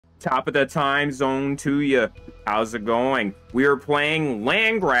Top of the time zone to you. How's it going? We are playing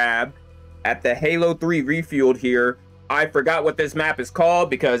land grab at the Halo 3 Refueled here. I forgot what this map is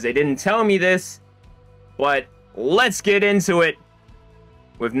called because they didn't tell me this, but let's get into it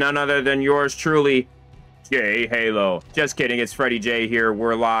with none other than yours truly, J Halo. Just kidding, it's Freddy J here.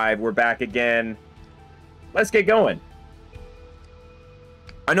 We're live, we're back again. Let's get going.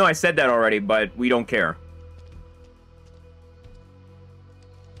 I know I said that already, but we don't care.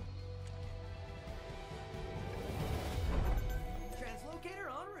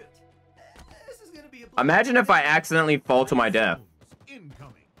 Imagine if I accidentally fall to my death.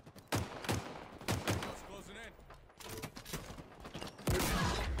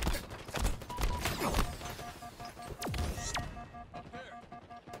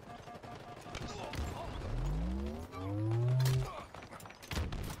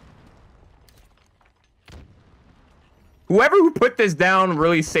 Whoever who put this down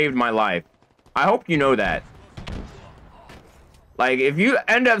really saved my life. I hope you know that. Like, if you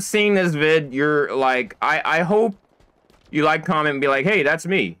end up seeing this vid, you're like, I hope you like, comment, and be like, hey, that's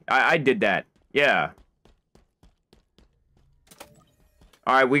me. I did that. Yeah.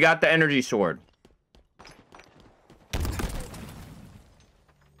 All right, we got the energy sword.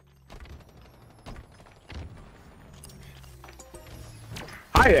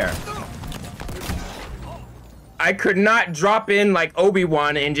 Hi there. I could not drop in like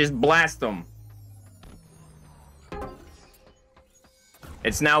Obi-Wan and just blast them.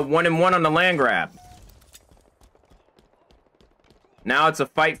 It's now 1-1 on the land grab. Now it's a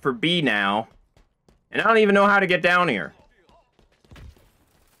fight for B now. And I don't even know how to get down here.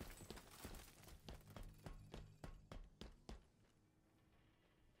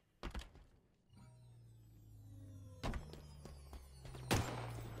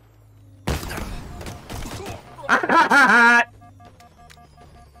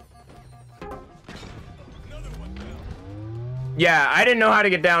 Yeah, I didn't know how to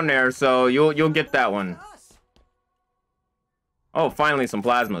get down there, so you'll get that one. Oh, finally some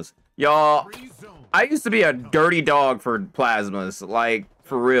plasmas. Y'all, I used to be a dirty dog for plasmas, like,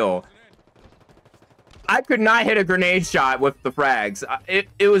 for real. I could not hit a grenade shot with the frags.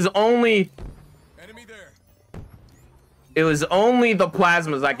 It was only the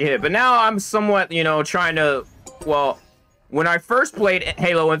plasmas I could hit. But now I'm somewhat, you know, trying to, well, when I first played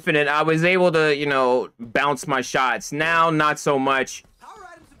Halo Infinite, I was able to, you know, bounce my shots. Now, not so much,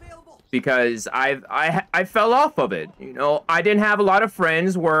 because I fell off of it. You know, I didn't have a lot of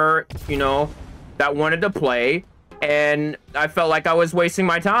friends where, you know, that wanted to play, and I felt like I was wasting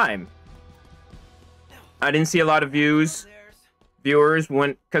my time. I didn't see a lot of viewers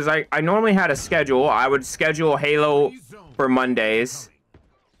when, because I normally had a schedule. I would schedule Halo for Mondays.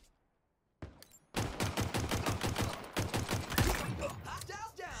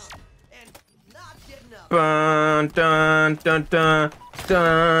 Dun, dun, dun, dun,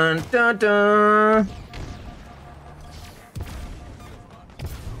 dun, dun, dun.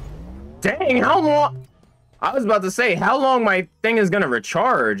 Dang, how long? I was about to say, how long my thing is gonna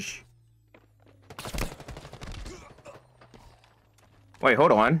recharge? Wait,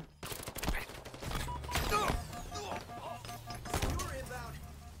 hold on.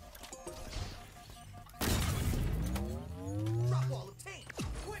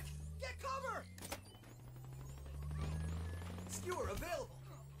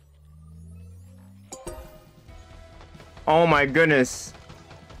 Oh my goodness.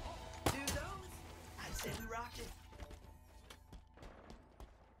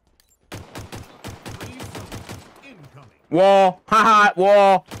 Wall. Haha,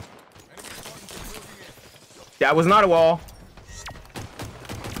 wall. That was not a wall.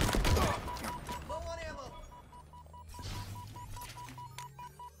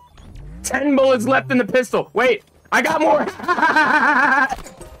 Ten bullets left in the pistol. Wait, I got more.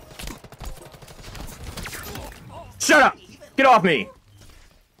 Shut up! Get off me!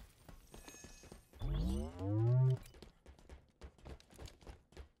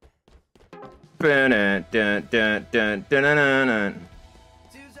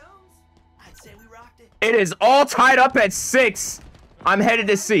 It is all tied up at 6. I'm headed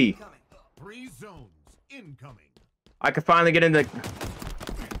to C. 3 zones incoming. I could finally get in the...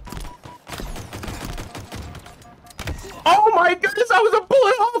 Oh my goodness, I was a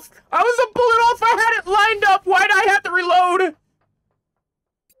bullet off! I was a bullet off! I had it lined up! Why'd I have to reload?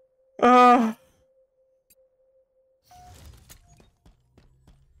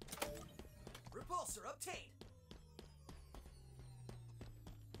 Repulsor obtained.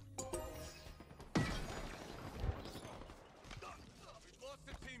 We've lost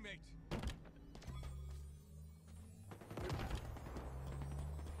a teammate.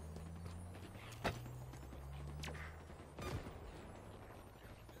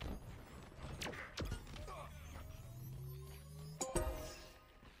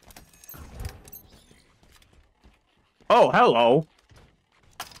 Oh, hello.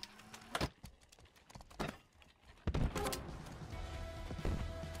 It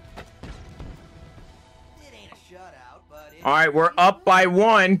ain't a shutout, but All right, we're up by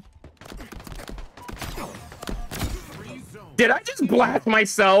 1. Did I just blast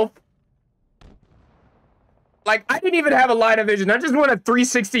myself? Like, I didn't even have a line of vision. I just went a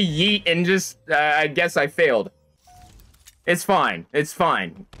 360 yeet and just, I guess I failed. It's fine. It's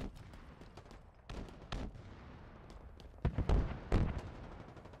fine.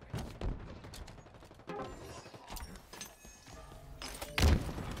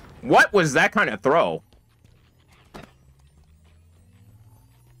 What was that kind of throw?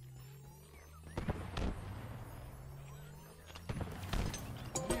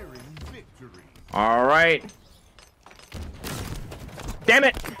 All right. Damn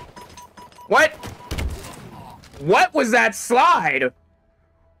it. What? What was that slide?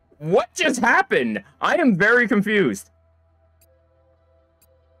 What just happened? I am very confused.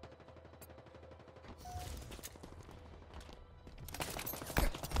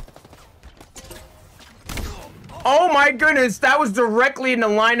 Oh my goodness, that was directly in the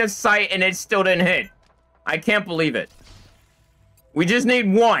line of sight and it still didn't hit. I can't believe it. We just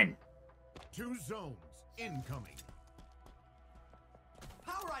need 1. 2 zones incoming.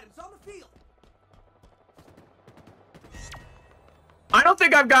 power items on the field. I don't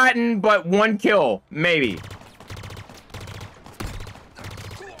think I've gotten but 1 kill, maybe.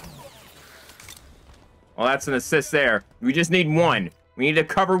 Well, that's an assist there. We just need 1. We need to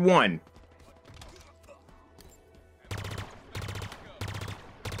cover 1.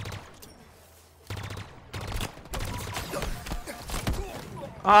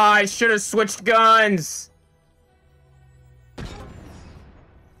 Ah, I should have switched guns.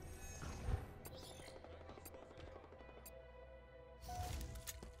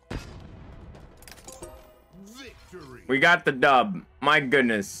 Victory. We got the dub. My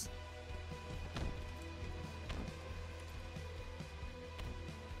goodness.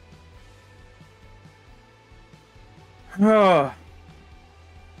 Oh.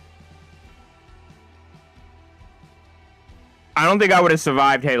 I don't think I would have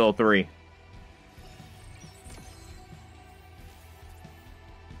survived Halo 3.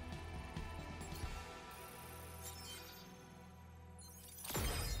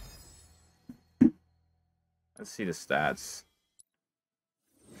 Let's see the stats.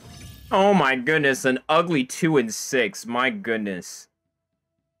 Oh my goodness, an ugly 2 and 6. My goodness.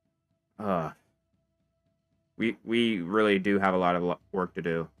 We really do have a lot of work to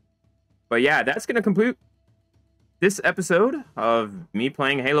do. But yeah, that's gonna complete this episode of me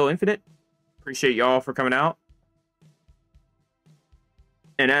playing Halo Infinite. Appreciate y'all for coming out.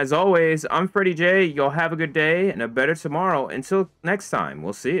 And as always, I'm Freddie J. Y'all have a good day and a better tomorrow. Until next time,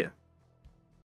 we'll see you.